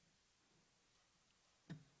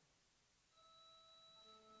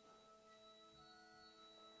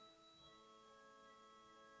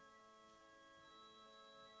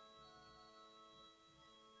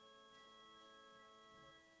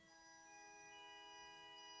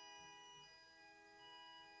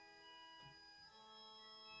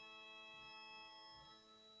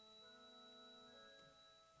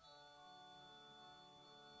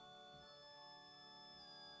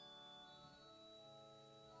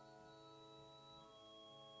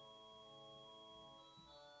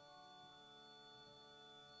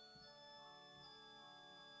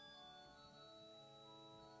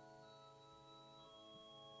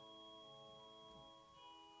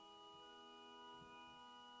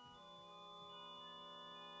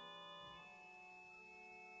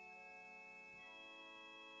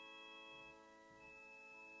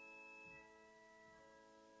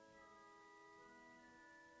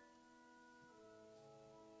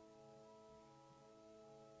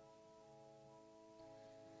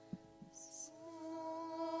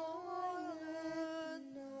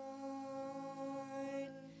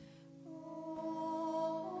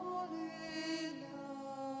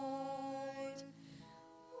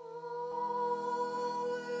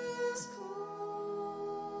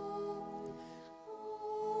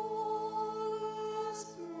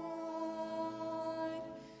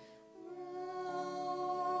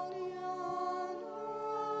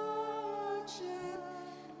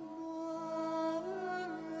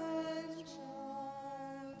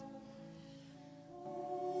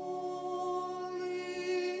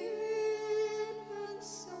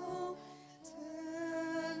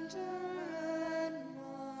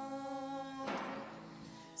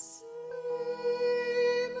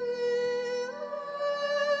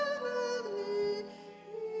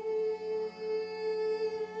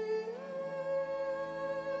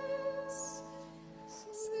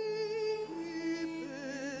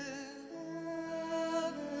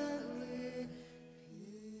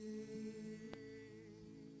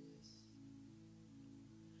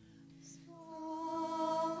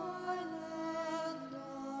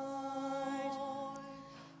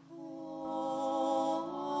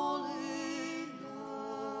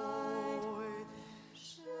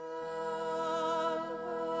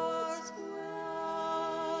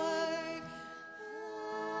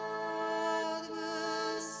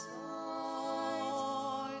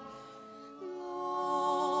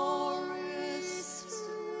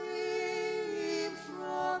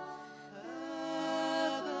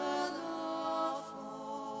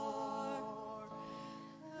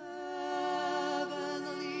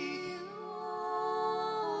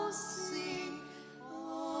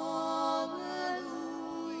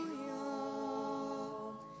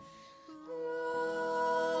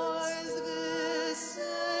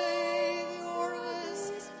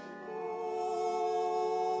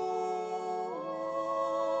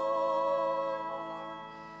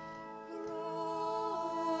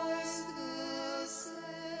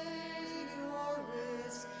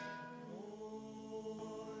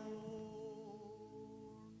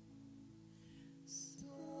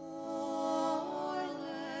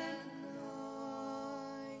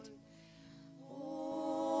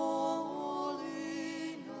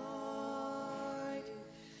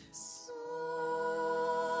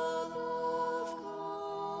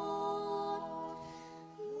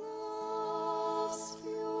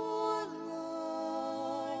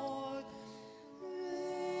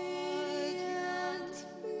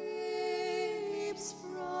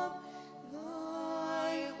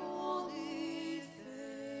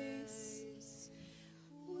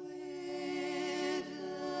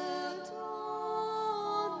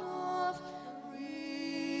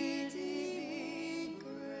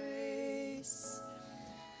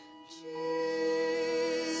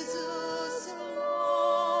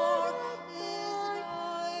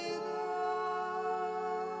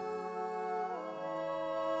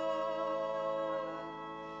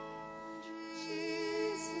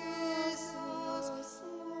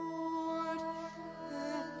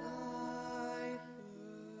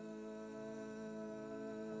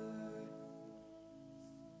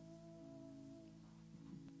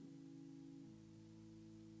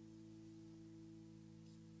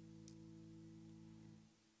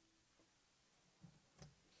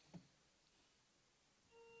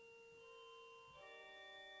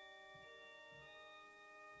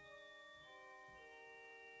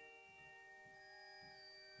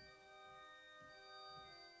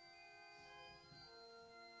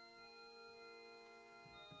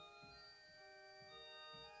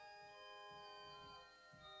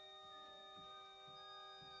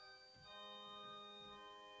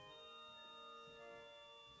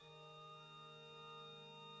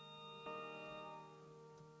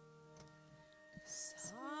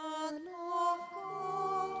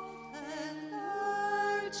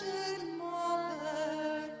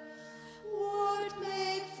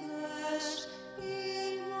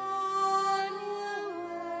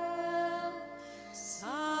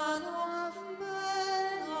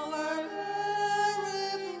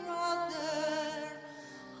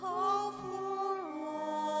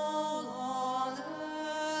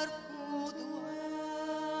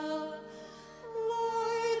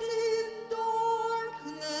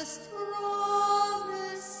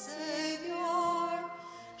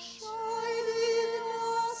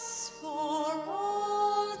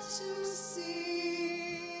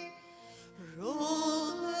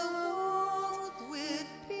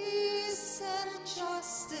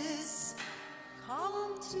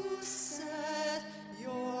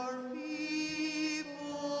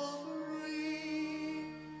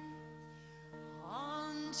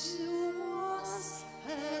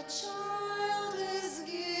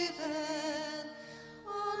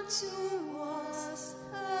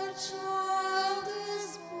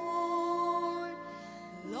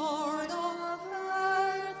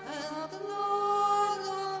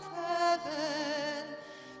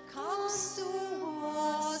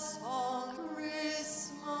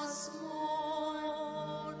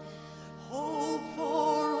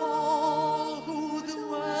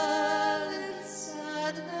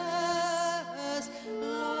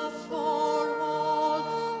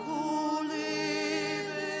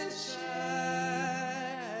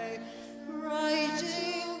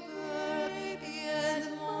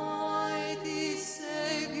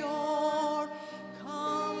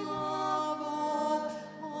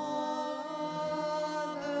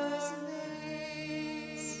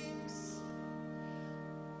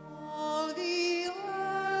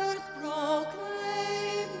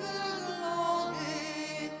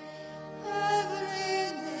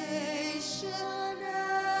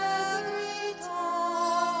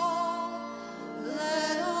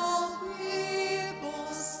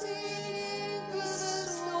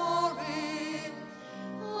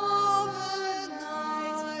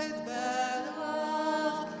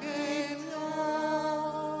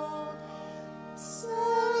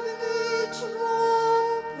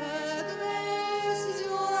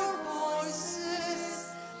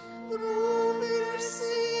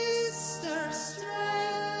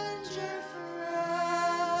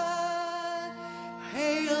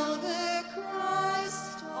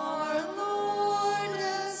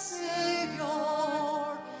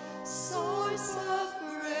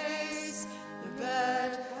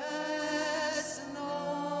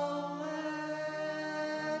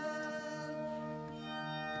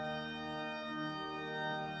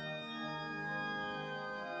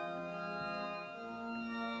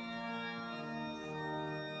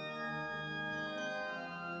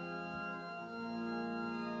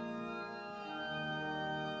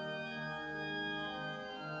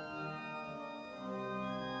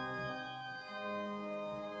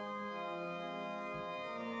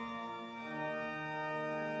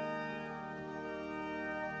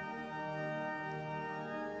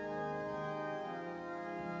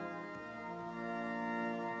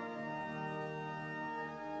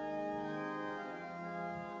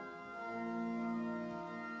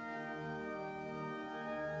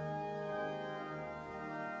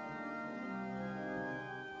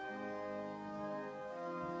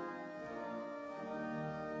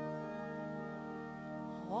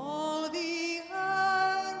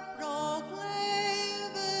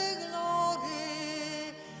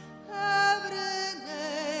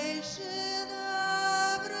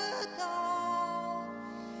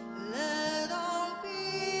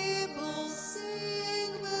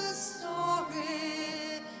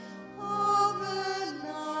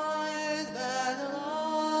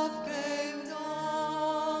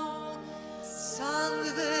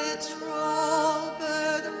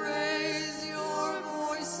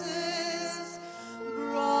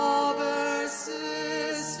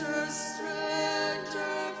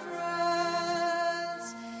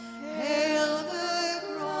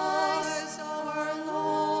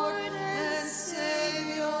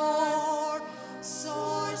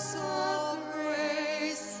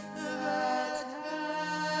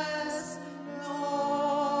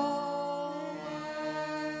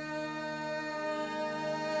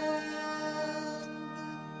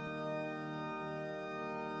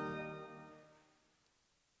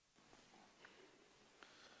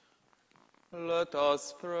 Let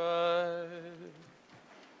us pray.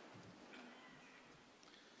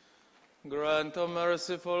 Grant, O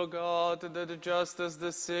merciful God, that just as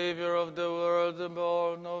the Savior of the world,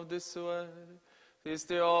 born of this way, is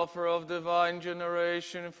the offer of divine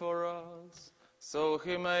generation for us, so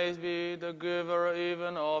he may be the giver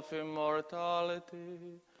even of immortality,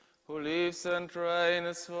 who lives and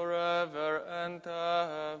reigns forever and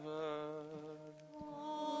ever.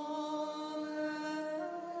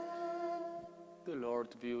 The Lord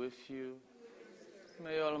be with you.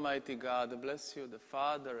 May Almighty God bless you, the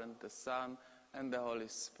Father and the Son and the Holy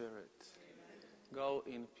Spirit. Go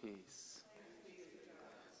in peace.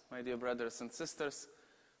 My dear brothers and sisters,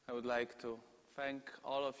 I would like to thank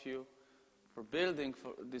all of you for building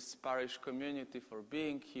for this parish community, for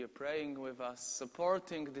being here, praying with us,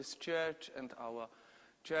 supporting this church and our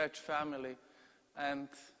church family. And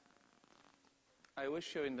I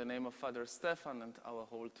wish you, in the name of Father Stefan and our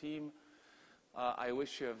whole team, I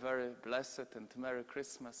wish you a very blessed and Merry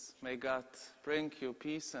Christmas. May God bring you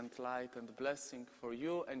peace and light and blessing for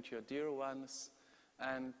you and your dear ones.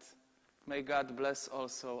 And may God bless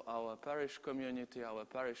also our parish community, our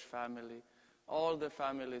parish family, all the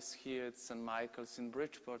families here at St. Michael's in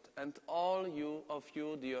Bridgeport, and all of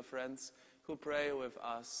you, dear friends, who pray with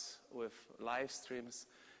us with live streams,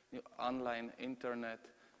 online, internet.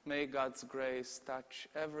 May God's grace touch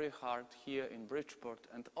every heart here in Bridgeport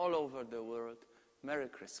and all over the world. Merry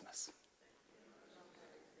Christmas.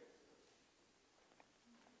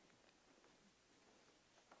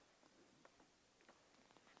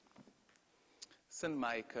 St.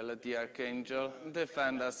 Michael, the Archangel,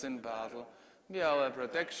 defend us in battle. Be our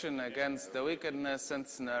protection against the wickedness and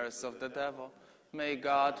snares of the devil. May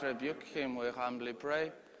God rebuke him, we humbly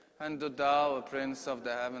pray. And do thou, O Prince of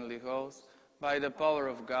the heavenly host, by the power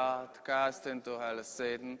of God, cast into hell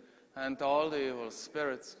Satan and all the evil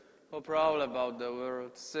spirits who prowl about the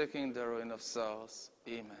world, seeking the ruin of souls.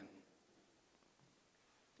 Amen.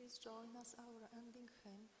 Please join us our ending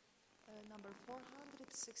hymn, number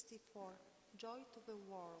 464, Joy to the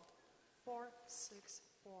World.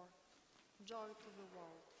 464, Joy to the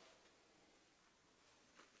World.